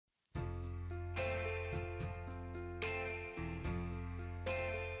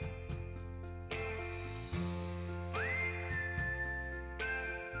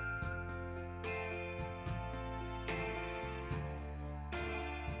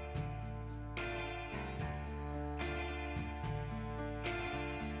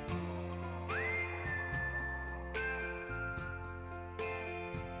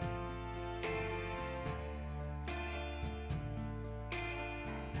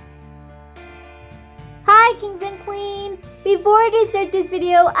Hi kings and queens! Before I start this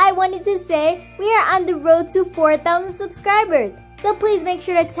video, I wanted to say we are on the road to 4,000 subscribers. So please make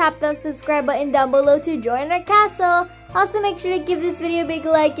sure to tap the subscribe button down below to join our castle. Also make sure to give this video a big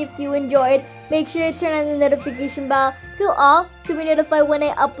like if you enjoyed. Make sure to turn on the notification bell to all to be notified when I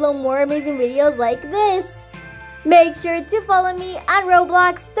upload more amazing videos like this. Make sure to follow me on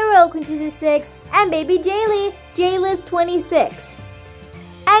Roblox, the Royal Queen 226, and baby Jaylee, Jaylist26.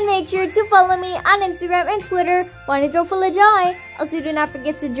 And make sure to follow me on Instagram and Twitter, Vannies are full of joy. Also do not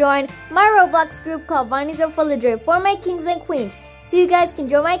forget to join my Roblox group called Vannies are full of joy for my kings and queens, so you guys can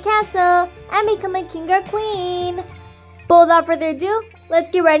join my castle and become a king or queen. But without further ado,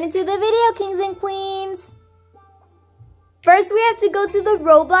 let's get right into the video, kings and queens. First, we have to go to the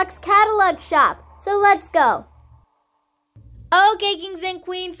Roblox catalog shop, so let's go. Okay, kings and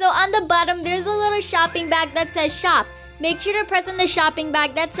queens, so on the bottom, there's a little shopping bag that says shop. Make sure to press on the shopping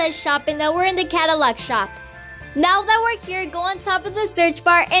bag that says shop and that we're in the catalog shop. Now that we're here, go on top of the search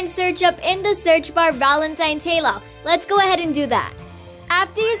bar and search up in the search bar Valentine's Halo. Let's go ahead and do that.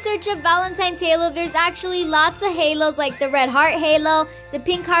 After you search up Valentine's Halo, there's actually lots of halos like the red heart halo, the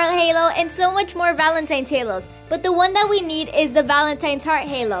pink heart halo, and so much more Valentine's halos. But the one that we need is the Valentine's heart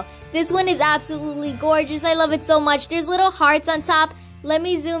halo. This one is absolutely gorgeous. I love it so much. There's little hearts on top. Let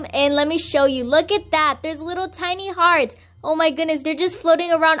me zoom in. Let me show you. Look at that. There's little tiny hearts. Oh my goodness. They're just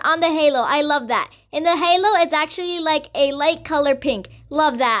floating around on the halo. I love that. In the halo, it's actually like a light color pink.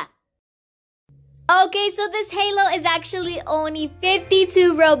 Love that. Okay, so this halo is actually only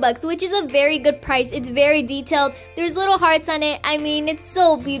 52 Robux, which is a very good price. It's very detailed. There's little hearts on it. I mean, it's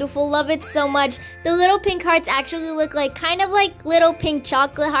so beautiful. Love it so much. The little pink hearts actually look like kind of like little pink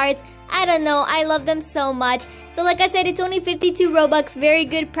chocolate hearts. I don't know. I love them so much. So like I said, it's only 52 Robux. Very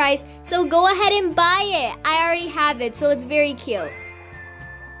good price. So go ahead and buy it. I already have it, so it's very cute.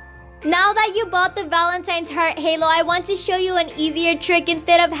 Now that you bought the Valentine's Heart Halo, I want to show you an easier trick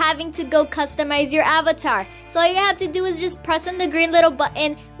instead of having to go customize your avatar. So all you have to do is just press on the green little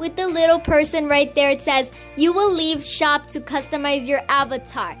button with the little person right there. It says, you will leave shop to customize your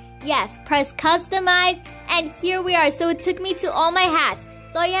avatar. Yes, press customize, and here we are. So it took me to all my hats.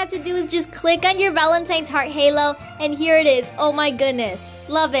 So all you have to do is just click on your Valentine's Heart Halo, and here it is. Oh my goodness.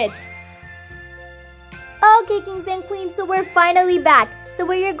 Love it. Okay, kings and queens, so we're finally back. So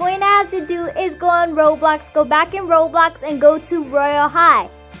what you're going to have to do is go on Roblox, go back in Roblox, and go to Royale High.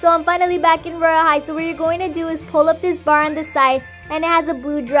 So I'm finally back in Royale High. So what you're going to do is pull up this bar on the side, and it has a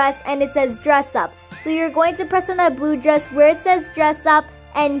blue dress, and it says dress up. So you're going to press on that blue dress where it says dress up,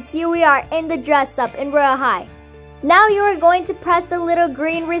 and here we are in the dress up in Royale High. Now you are going to press the little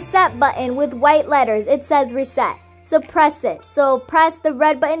green reset button with white letters. It says reset. So press it. So press the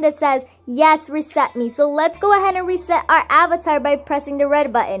red button that says yes, reset me. So let's go ahead and reset our avatar by pressing the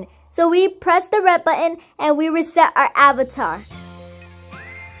red button. So we press the red button and we reset our avatar.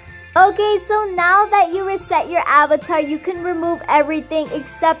 Okay, so now that you reset your avatar, you can remove everything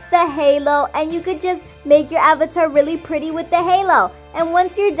except the halo, and you could just make your avatar really pretty with the halo. And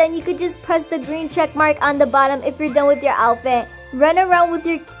once you're done, you could just press the green check mark on the bottom if you're done with your outfit. Run around with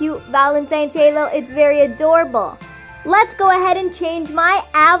your cute Valentine's halo. It's very adorable. Let's go ahead and change my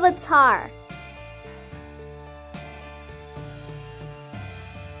avatar.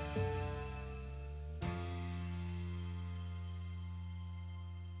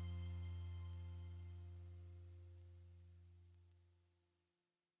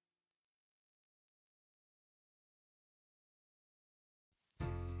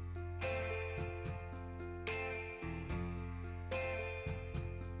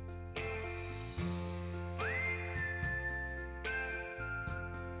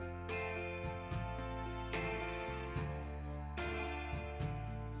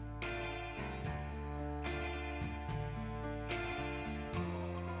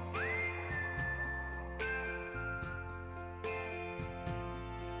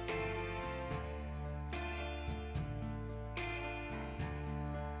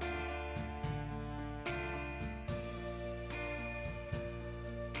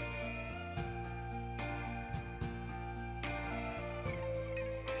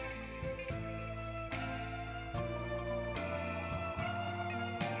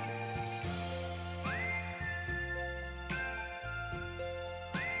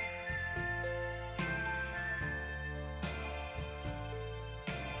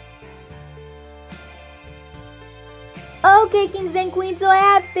 Okay, kings and queens, so I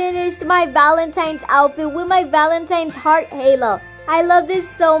have finished my Valentine's outfit with my Valentine's heart halo. I love this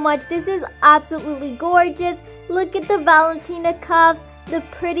so much. This is absolutely gorgeous. Look at the Valentina cuffs, the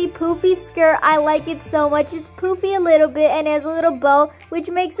pretty poofy skirt. I like it so much. It's poofy a little bit and has a little bow, which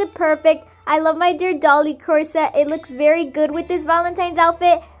makes it perfect. I love my Dear Dolly corset. It looks very good with this Valentine's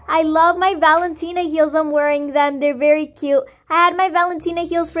outfit. I love my Valentina heels. I'm wearing them. They're very cute. I had my Valentina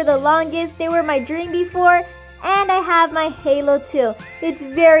heels for the longest. They were my dream before. And I have my halo too. It's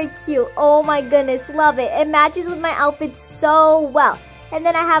very cute. Oh my goodness, love it. It matches with my outfit so well. And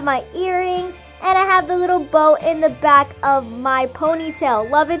then I have my earrings. And I have the little bow in the back of my ponytail.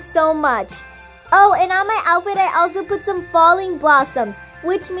 Love it so much. Oh, and on my outfit, I also put some falling blossoms,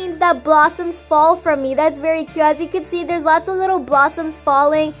 which means that blossoms fall from me. That's very cute. As you can see, there's lots of little blossoms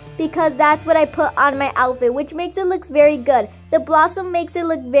falling because that's what I put on my outfit, which makes it look very good. The blossom makes it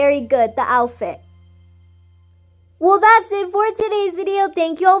look very good, the outfit. Well, that's it for today's video.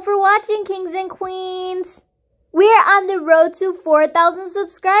 Thank you all for watching, kings and queens. We are on the road to 4,000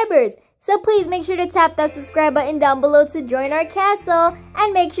 subscribers. So please make sure to tap that subscribe button down below to join our castle.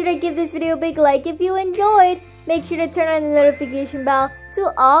 And make sure to give this video a big like if you enjoyed. Make sure to turn on the notification bell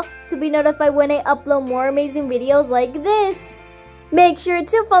to all to be notified when I upload more amazing videos like this. Make sure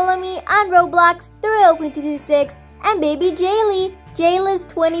to follow me on Roblox, TheRealQueen226, and baby Jaylee,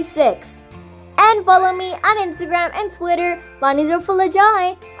 Jaylis26. And follow me on Instagram and Twitter, Vannies are full of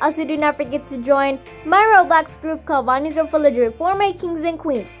joy. Also do not forget to join my Roblox group called Vannies are full of joy for my kings and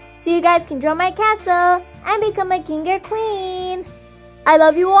queens. So you guys can join my castle and become a king or queen. I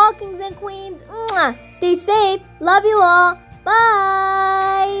love you all, kings and queens. Mwah! Stay safe. Love you all.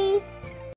 Bye.